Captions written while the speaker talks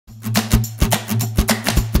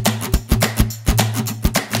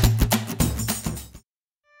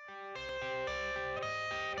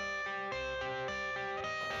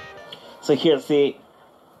So here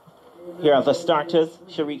are the starters.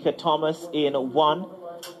 Sharika Thomas in 1,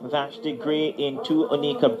 Vashti Gray in 2,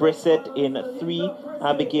 Oneika Brissett in 3,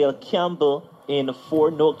 Abigail Campbell in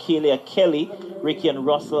 4, Nokelia Kelly, Rickiann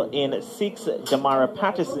Russell in 6, Jamara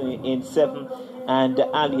Patterson in 7, and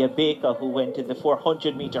Alliah Baker, who went in the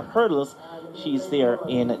 400-meter hurdles. She's there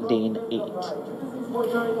in lane 8.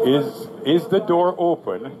 Is the door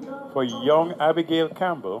open for young Abigail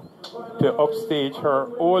Campbell to upstage her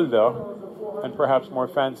older and perhaps more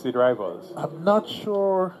fancied rivals? I'm not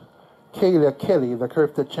sure Kayla Kelly, the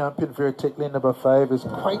curved champion, Vertec lane number 5, is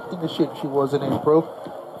quite in the shape she was in April.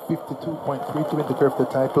 52.3 to win the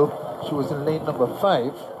curved title. She was in lane number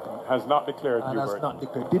 5. Has not declared. And has not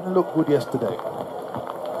declared. Didn't look good yesterday.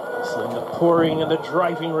 So in the pouring and the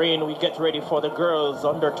driving rain, we get ready for the girls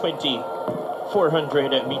under 20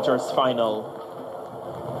 400 meters final.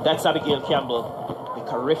 That's Abigail Campbell, the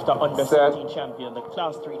Carifta under 17 champion, the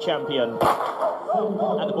class 3 champion,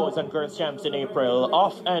 and the boys and girls champs in April.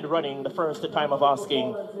 Off and running, the first time of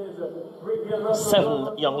asking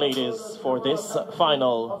 7 young ladies for this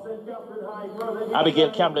final. Abigail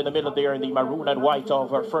Campbell in the middle there in the maroon and white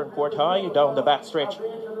of Ferncourt High down the back stretch.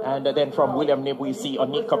 And then from William Knib we see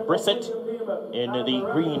Oneika Brissett in the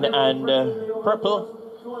green and purple.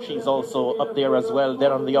 She's also up there as well.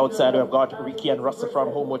 Then on the outside we've got Rickiann Russell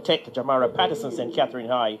from Holmwood Tech, Jamara Patterson St. Catherine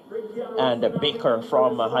High, and Baker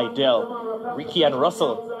from Hydel. Rickiann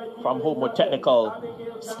Russell from Holmwood Technical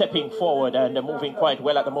stepping forward and moving quite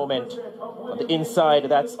well at the moment. On the inside,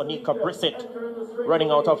 that's Oneika Brissett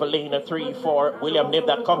running out of a lane 3 for William Knib.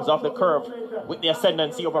 That comes off the curve with the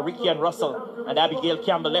ascendancy over Rickiann Russell, and Abigail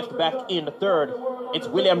Campbell left back in 3rd. It's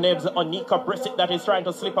William Knib's Oneika Brissett that is trying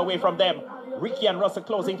to slip away from them. Rickiann Russell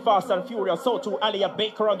closing fast and furious. So too Alliah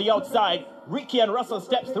Baker on the outside. Rickiann Russell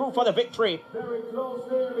steps through for the victory.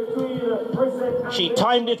 She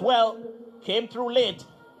timed it well, came through late,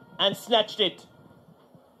 and snatched it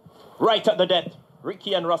right at the death.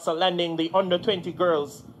 Rickiann Russell landing the under 20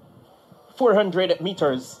 girls 400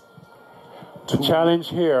 meters. The challenge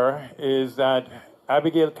here is that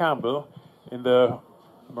Abigail Campbell in the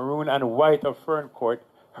maroon and white of Ferncourt,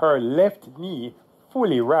 her left knee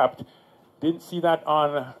fully wrapped. Didn't see that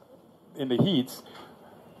on in the heats.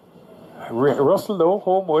 Russell though,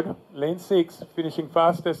 Holmwood, lane 6, finishing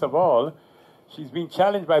fastest of all. She's being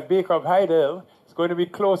challenged by Baker of Hydel. It's going to be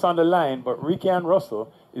close on the line, but Rickiann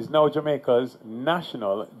Russell is now Jamaica's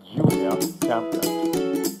national junior champion.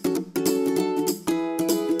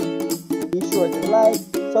 Be sure to like,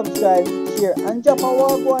 subscribe, share, and drop a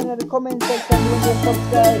wall go in the comment section when you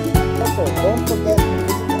subscribe. Also, don't forget to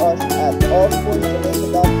visit us at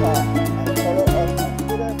allsportsjamaica.com and follow us on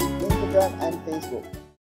Twitter, Instagram, and Facebook.